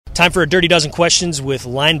Time for a Dirty Dozen questions with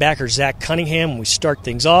linebacker Zach Cunningham. We start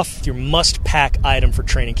things off. Your must-pack item for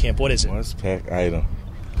training camp. What is it? Must-pack item.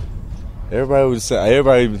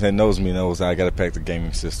 Everybody that knows me knows I got to pack the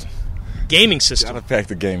gaming system. Gaming system? Got to pack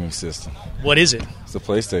the gaming system. What is it? It's a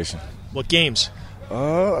PlayStation. What games?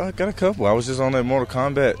 I got a couple. I was just on that Mortal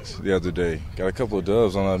Kombat the other day. Got a couple of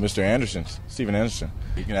dubs on Mr. Anderson, Steven Anderson.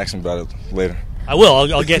 You can ask him about it later. I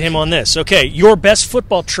will. I'll get him on this. Okay, your best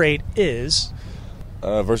football trait is?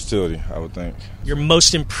 Versatility, I would think. Your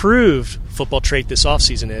most improved football trait this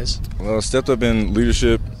offseason is? Well, stepped up in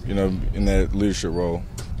leadership, in that leadership role.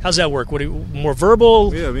 How's that work? More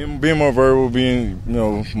verbal? Yeah, being more verbal, being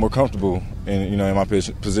more comfortable in my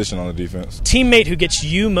position on the defense. Teammate who gets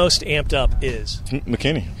you most amped up is?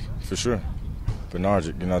 McKinney, for sure.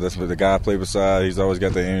 Bernardic, that's the guy I play beside. He's always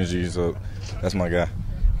got the energy, so that's my guy.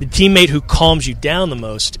 The teammate who calms you down the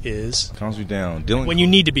most is? Calms me down. Dylan. When you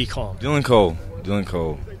need to be calm. Dylan Cole.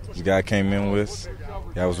 The guy I came in with.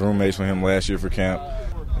 I was roommates with him last year for camp.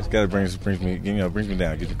 This guy brings me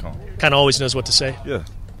down, gets me calm. Kind of always knows what to say. Yeah.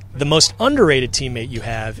 The most underrated teammate you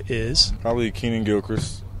have is? Probably Keenan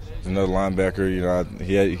Gilchrist, another linebacker.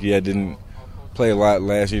 He didn't play a lot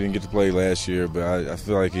last year. He didn't get to play last year, but I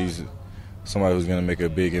feel like he's somebody who's going to make a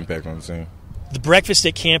big impact on the team. The breakfast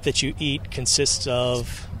at camp that you eat consists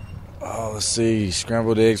of? Let's see,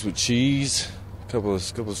 scrambled eggs with cheese, a couple of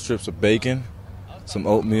strips of bacon, some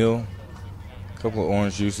oatmeal, a couple of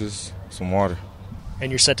orange juices, some water. And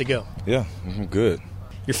you're set to go? Yeah, I'm good.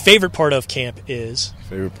 Your favorite part of camp is?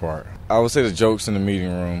 Favorite part? I would say the jokes in the meeting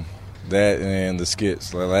room, that and the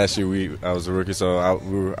skits. Like last year I was a rookie, so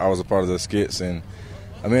I was a part of the skits, and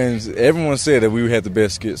everyone said that we had the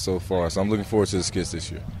best skits so far, so I'm looking forward to the skits this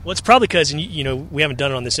year. Well, it's probably because, we haven't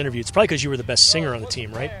done it on this interview, it's probably because you were the best singer on the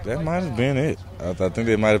team, right? That might have been it. I think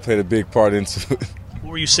they might have played a big part into it.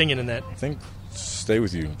 What were you singing in that? I think Stay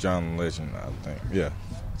With You, John Legend, I think, yeah.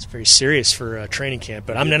 It's very serious for training camp,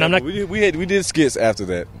 but I'm not. We did skits after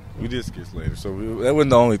that. We did skits later, so that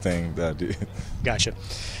wasn't the only thing that I did. Gotcha.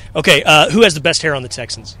 Okay, who has the best hair on the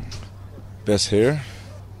Texans? Best hair?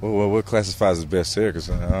 Well, what classifies as best hair? Because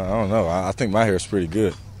I don't know. I think my hair is pretty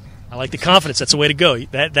good. I like the confidence. That's the way to go.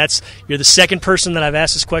 You're the second person that I've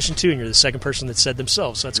asked this question to, and you're the second person that said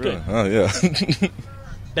themselves. So that's really? Good. Oh yeah.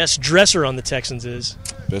 Best dresser on the Texans is?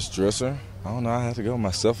 Best dresser? I don't know. I have to go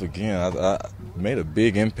myself again. I made a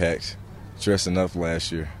big impact dressing up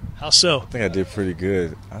last year. How so? I think I did pretty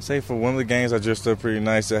good. I'd say for one of the games I dressed up pretty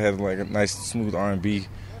nice. I had like a nice smooth R&B.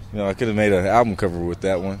 I could have made an album cover with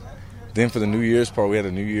that one. Then for the New Year's part, we had a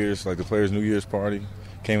the players' New Year's party.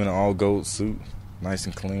 Came in an all gold suit, nice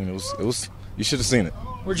and clean. It was. You should have seen it.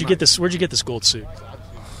 Where'd you get this gold suit?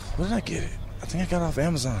 Where did I get it? I think I got it off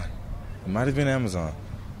Amazon. It might have been Amazon.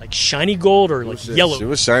 Like shiny gold or like yellow? It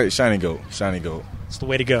was shiny gold. Shiny gold. It's the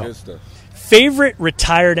way to go. Good stuff. Favorite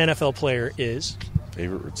retired NFL player is?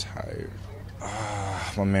 Favorite retired?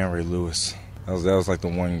 My man Ray Lewis. That was like the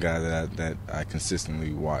one guy that I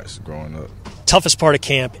consistently watched growing up. Toughest part of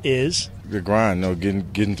camp is? The grind.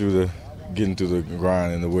 Getting through the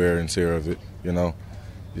grind and the wear and tear of it. You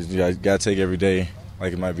got to take every day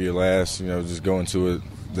like it might be your last. Just go into it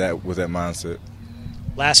with that mindset.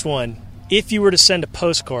 Last one. If you were to send a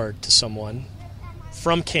postcard to someone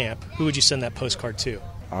from camp, who would you send that postcard to?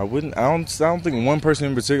 I don't think one person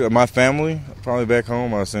in particular. My family, probably back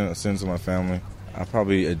home. I'll send to my family. I'll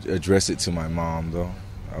probably address it to my mom, though.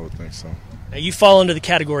 I would think so. Now, you fall into the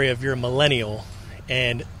category of you're a millennial,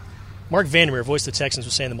 and Mark Vandermeer, voice of the Texans,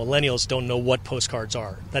 was saying the millennials don't know what postcards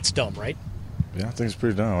are. That's dumb, right? Yeah, I think it's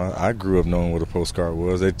pretty dumb. I grew up knowing what a postcard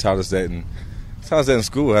was. They taught us that in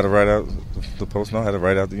school, how to write out the post note, how to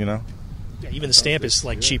write out Yeah, even the stamp is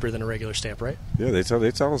cheaper than a regular stamp, right? Yeah, they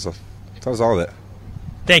tell us all that.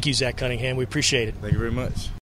 Thank you, Zach Cunningham. We appreciate it. Thank you very much.